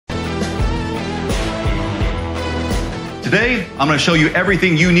Today, I'm going to show you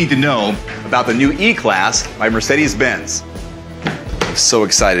everything you need to know about the new E-Class by Mercedes-Benz. I'm so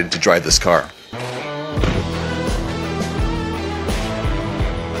excited to drive this car.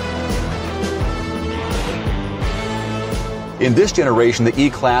 In this generation, the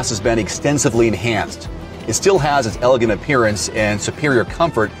E-Class has been extensively enhanced. It still has its elegant appearance and superior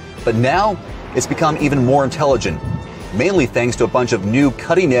comfort, but now it's become even more intelligent, mainly thanks to a bunch of new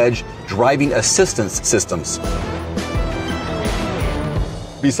cutting-edge driving assistance systems.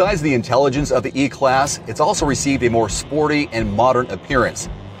 Besides the intelligence of the E-Class, it's also received a more sporty and modern appearance.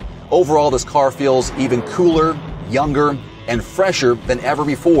 Overall, this car feels even cooler, younger, and fresher than ever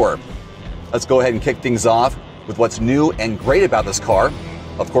before. Let's go ahead and kick things off with what's new and great about this car.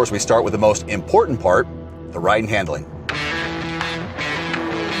 Of course, we start with the most important part, the ride and handling.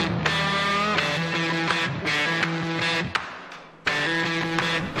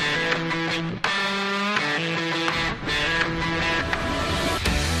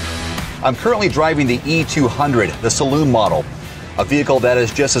 I'm currently driving the E200, the saloon model, a vehicle that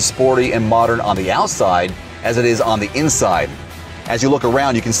is just as sporty and modern on the outside as it is on the inside. As you look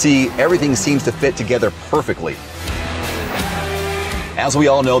around, you can see everything seems to fit together perfectly. As we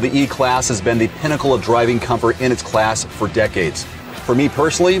all know, the E-Class has been the pinnacle of driving comfort in its class for decades. For me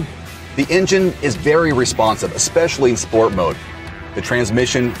personally, the engine is very responsive, especially in sport mode. The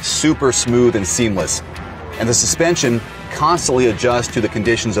transmission, super smooth and seamless. And the suspension constantly adjusts to the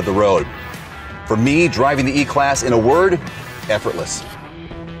conditions of the road. For me, driving the E-Class, in a word, effortless.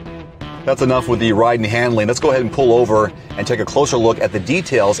 That's enough with the ride and handling. Let's go ahead and pull over and take a closer look at the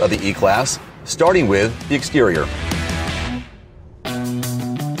details of the E-Class, starting with the exterior.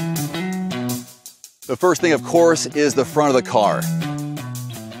 The first thing, of course, is the front of the car.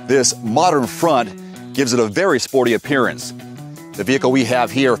 This modern front gives it a very sporty appearance. The vehicle we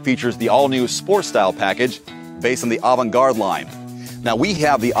have here features the all-new Sport Style package based on the Avant-Garde line. Now, we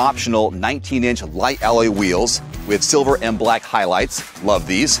have the optional 19-inch light alloy wheels with silver and black highlights. Love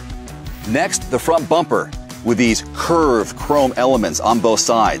these. Next, the front bumper with these curved chrome elements on both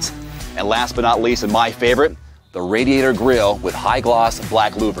sides. And last but not least, and my favorite, the radiator grille with high-gloss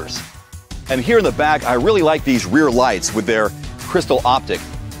black louvers. And here in the back, I really like these rear lights with their crystal optic,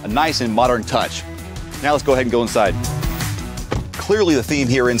 a nice and modern touch. Now let's go ahead and go inside. Clearly the theme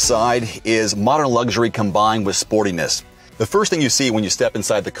here inside is modern luxury combined with sportiness. The first thing you see when you step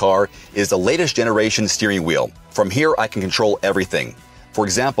inside the car is the latest generation steering wheel. From here I can control everything. For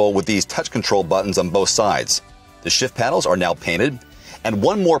example, with these touch control buttons on both sides. The shift paddles are now painted. And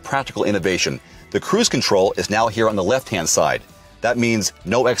one more practical innovation, the cruise control is now here on the left-hand side. That means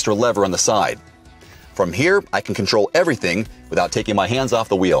no extra lever on the side. From here, I can control everything without taking my hands off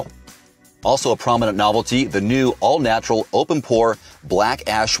the wheel. Also a prominent novelty, the new all-natural open-pore black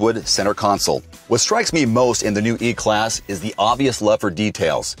ashwood center console. What strikes me most in the new E-Class is the obvious love for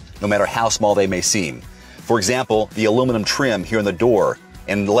details, no matter how small they may seem. For example, the aluminum trim here in the door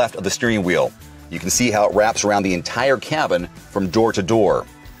and left of the steering wheel. You can see how it wraps around the entire cabin from door to door.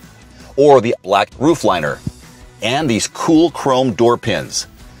 Or the black roof liner. And these cool chrome door pins.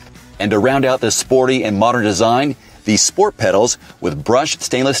 And to round out this sporty and modern design, these sport pedals with brushed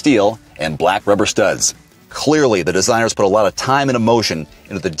stainless steel and black rubber studs. Clearly, the designers put a lot of time and emotion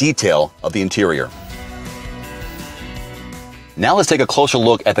into the detail of the interior. Now let's take a closer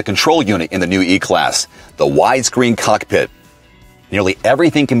look at the control unit in the new E-Class, the widescreen cockpit. Nearly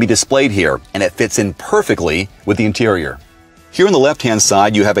everything can be displayed here, and it fits in perfectly with the interior. Here on the left-hand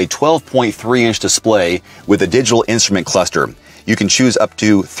side, you have a 12.3-inch display with a digital instrument cluster. You can choose up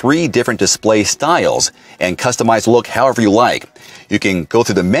to 3 different display styles and customize the look however you like. You can go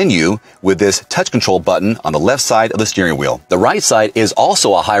through the menu with this touch control button on the left side of the steering wheel. The right side is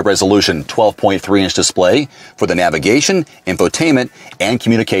also a high-resolution 12.3-inch display for the navigation, infotainment, and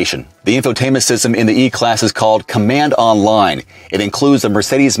communication. The infotainment system in the E-Class is called Command Online. It includes the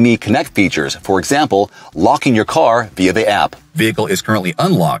Mercedes Me Connect features, for example, locking your car via the app. Vehicle is currently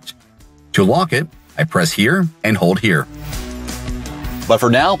unlocked. To lock it, I press here and hold here. But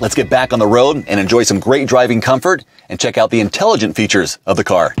for now, let's get back on the road and enjoy some great driving comfort and check out the intelligent features of the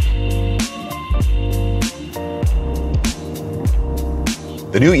car.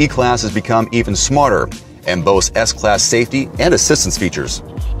 The new E-Class has become even smarter and boasts S-Class safety and assistance features.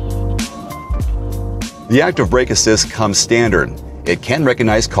 The active brake assist comes standard. It can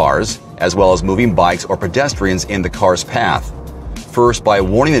recognize cars, as well as moving bikes or pedestrians in the car's path. First by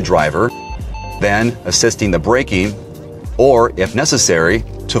warning the driver, then assisting the braking, or, if necessary,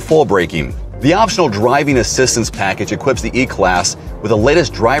 to full braking. The optional driving assistance package equips the E-Class with the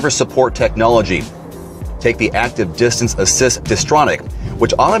latest driver support technology. take the active distance assist distronic,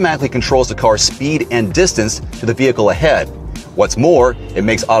 which automatically controls the car's speed and distance to the vehicle ahead. What's more, it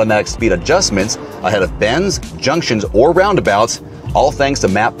makes automatic speed adjustments ahead of bends, junctions, or roundabouts, all thanks to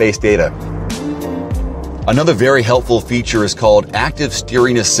map-based data. Another very helpful feature is called Active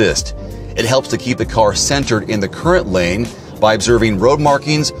Steering Assist. It helps to keep the car centered in the current lane by observing road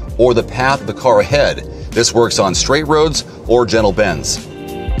markings or the path of the car ahead. This works on straight roads or gentle bends.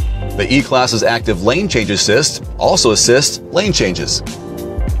 The E-Class's Active Lane Change Assist also assists lane changes.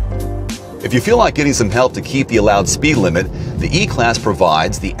 If you feel like getting some help to keep the allowed speed limit, the E-Class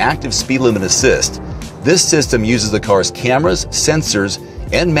provides the Active Speed Limit Assist. This system uses the car's cameras, sensors,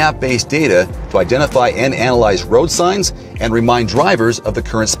 and map-based data to identify and analyze road signs and remind drivers of the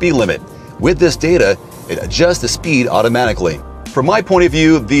current speed limit. With this data, it adjusts the speed automatically. From my point of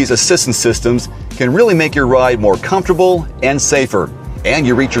view, these assistance systems can really make your ride more comfortable and safer, and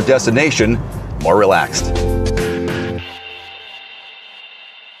you reach your destination more relaxed.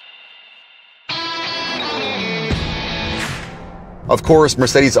 Of course,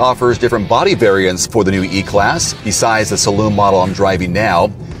 Mercedes offers different body variants for the new E-Class, besides the saloon model I'm driving now.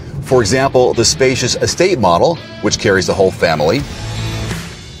 For example, the spacious estate model, which carries the whole family,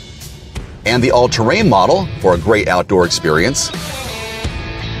 and the all-terrain model for a great outdoor experience.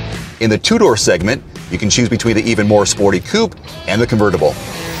 In the two-door segment, you can choose between the even more sporty coupe and the convertible.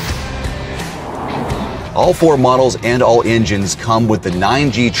 All four models and all engines come with the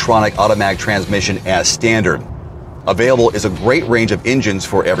 9G-tronic automatic transmission as standard. Available is a great range of engines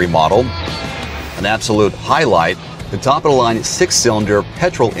for every model. An absolute highlight, the top-of-the-line 6-cylinder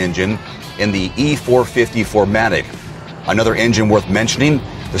petrol engine in the E450 4MATIC. Another engine worth mentioning,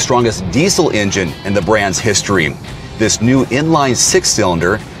 the strongest diesel engine in the brand's history. This new inline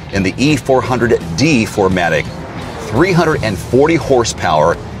 6-cylinder in the E400D 4MATIC. 340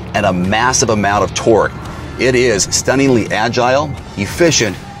 horsepower and a massive amount of torque. It is stunningly agile,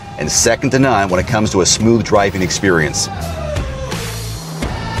 efficient, and second to none when it comes to a smooth driving experience.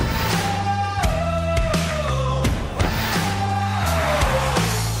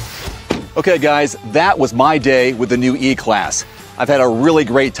 Okay guys, that was my day with the new E-Class. I've had a really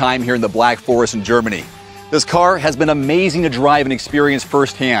great time here in the Black Forest in Germany. This car has been amazing to drive and experience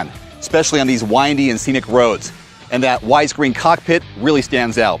firsthand, especially on these windy and scenic roads. And that widescreen cockpit really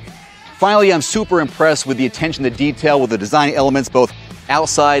stands out. Finally, I'm super impressed with the attention to detail with the design elements both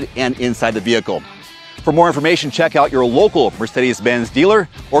outside and inside the vehicle. For more information, check out your local Mercedes-Benz dealer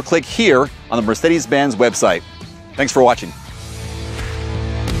or click here on the Mercedes-Benz website. Thanks for watching.